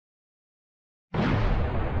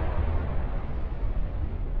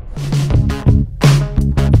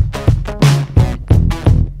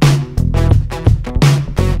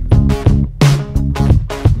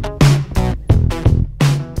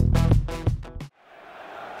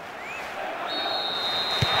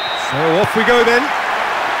So off we go then.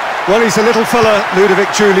 Well, he's a little fella,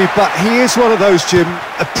 Ludovic Julie, but he is one of those, Jim,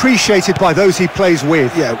 appreciated by those he plays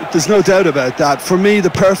with. Yeah, there's no doubt about that. For me,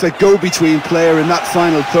 the perfect go-between player in that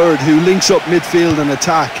final third who links up midfield and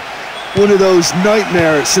attack. One of those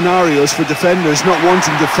nightmare scenarios for defenders not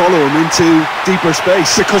wanting to follow him into deeper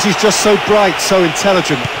space. Because he's just so bright, so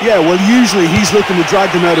intelligent. Yeah, well, usually he's looking to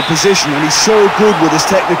drag them out of position, and he's so good with his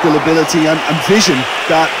technical ability and vision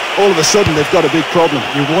that all of a sudden they've got a big problem.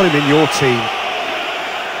 You want him in your team.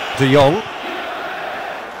 De Jong,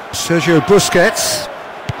 Sergio Busquets.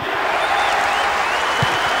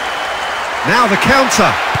 Now the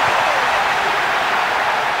counter.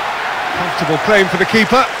 Comfortable claim for the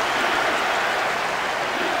keeper.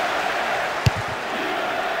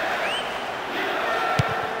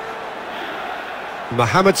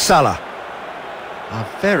 Mohamed Salah are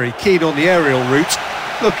very keen on the aerial route.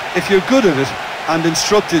 Look, if you're good at it and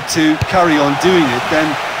instructed to carry on doing it, then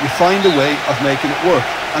you find a way of making it work,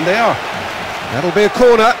 and they are. That'll be a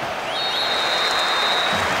corner.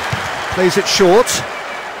 Plays it short.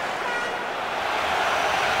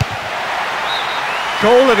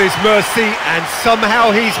 Goal at his mercy, and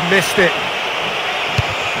somehow he's missed it.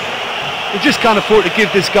 You just can't afford to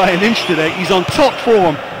give this guy an inch today. He's on top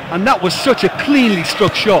form, and that was such a cleanly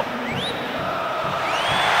struck shot.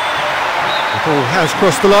 The ball has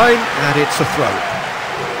crossed the line, and it's a throw.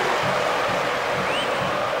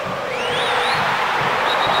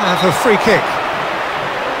 Have a free kick.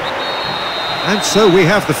 And so we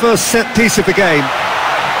have the first set piece of the game.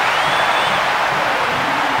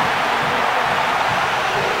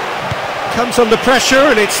 Comes under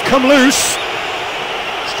pressure, and it's come loose.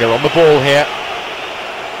 Still on the ball here.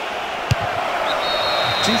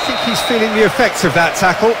 Do you think he's feeling the effects of that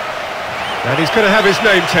tackle? And he's going to have his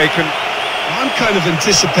name taken. I'm kind of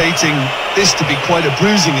anticipating this to be quite a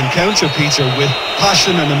bruising encounter, Peter, with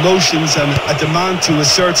passion and emotions and a demand to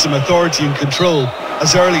assert some authority and control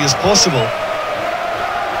as early as possible.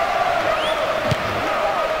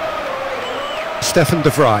 Stefan de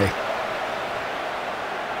Vrij.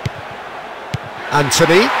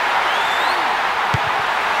 Anthony.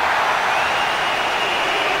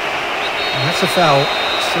 And that's a foul.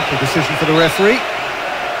 Simple decision for the referee.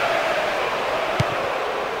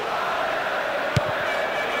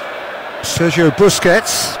 Sergio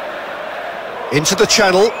Busquets. Into the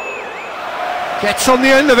channel. Gets on the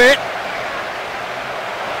end of it.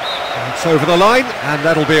 And it's over the line, and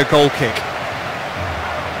that'll be a goal kick.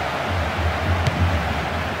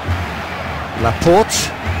 Laporte.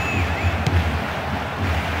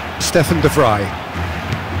 Stefan de Vrij.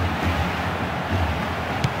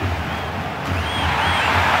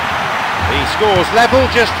 The score's level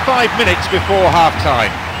just 5 minutes before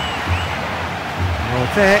half-time. Well,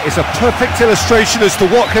 there is a perfect illustration as to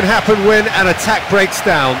what can happen when an attack breaks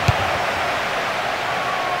down.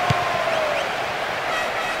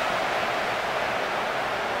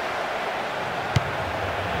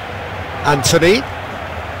 Anthony.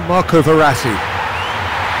 Marco Verratti.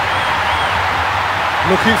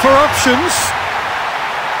 Looking for options.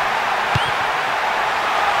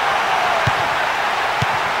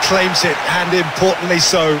 Claims it, and importantly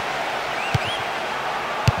so.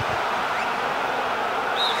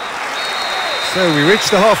 So we reach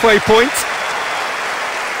the halfway point.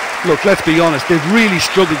 Look, let's be honest, they've really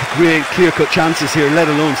struggled to create clear-cut chances here, let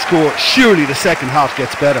alone score. Surely the second half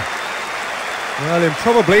gets better. Well,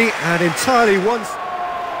 improbably and entirely once.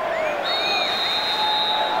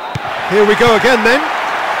 Here we go again then.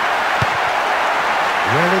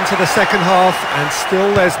 Well into the second half, and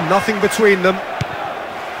still there's nothing between them.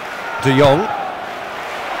 De Jong.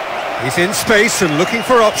 He's in space and looking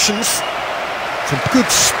for options. Some good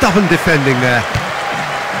stubborn defending there.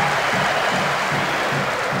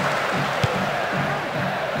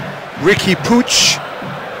 Ricky Puig.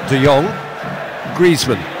 De Jong.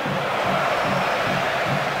 Griezmann.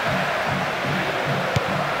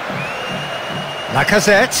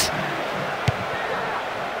 Lacazette.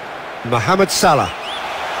 Mohamed Salah.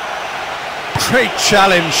 Great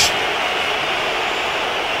challenge.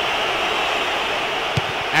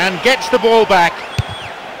 And gets the ball back.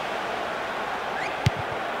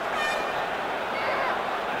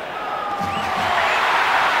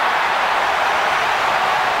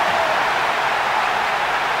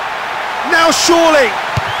 Now surely.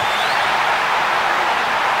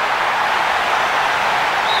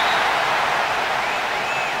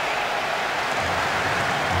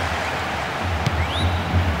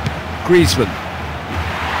 Griezmann.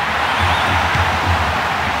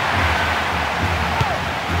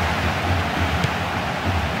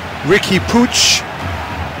 Ricky Puig.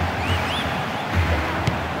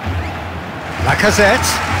 Lacazette.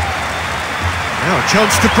 Now a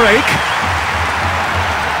chance to break.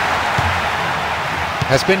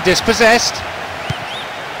 Has been dispossessed.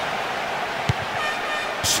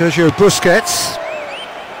 Sergio Busquets.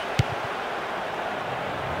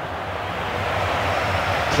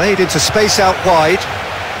 Played into space out wide.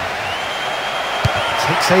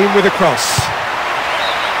 Takes aim with a cross.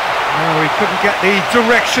 Oh, he couldn't get the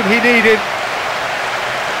direction he needed.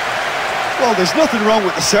 Well, there's nothing wrong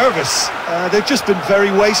with the service. They've just been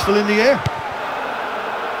very wasteful in the air.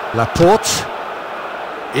 Laporte.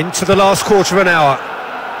 Into the last quarter of an hour.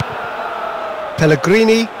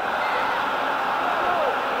 Pellegrini.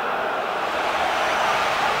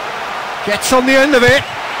 Gets on the end of it.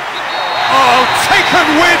 Oh, taken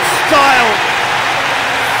with style!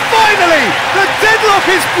 Finally, the deadlock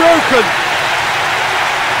is broken!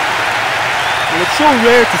 Well, it's so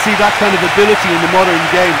rare to see that kind of ability in the modern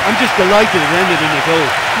game. I'm just delighted it ended in a goal.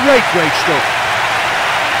 Great stuff.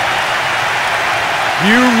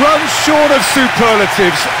 You run short of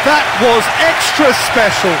superlatives. That was extra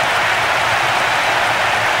special.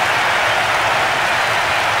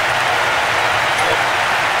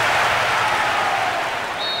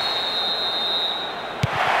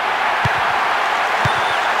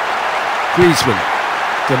 Griezmann.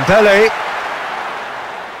 Dembele.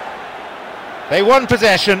 They won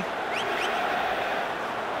possession.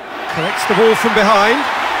 Collects the ball from behind.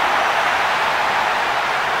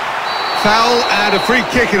 Foul and a free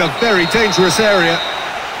kick in a very dangerous area.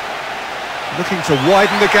 Looking to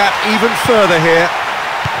widen the gap even further here.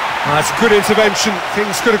 That's good intervention.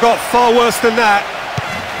 Things could have got far worse than that.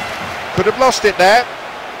 Could have lost it there.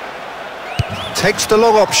 Takes the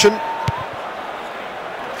long option.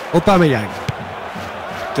 Aubameyang.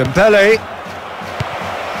 Dembele.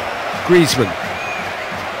 Griezmann.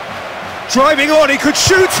 Driving on, he could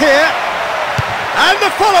shoot here. And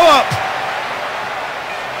the follow-up.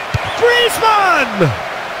 Griezmann!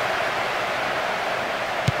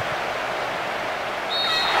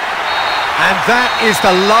 And that is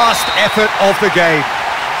the last effort of the game.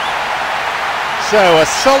 So a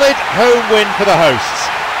solid home win for the hosts.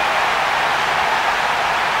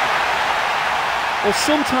 Well,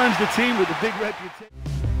 sometimes the team with a big reputation...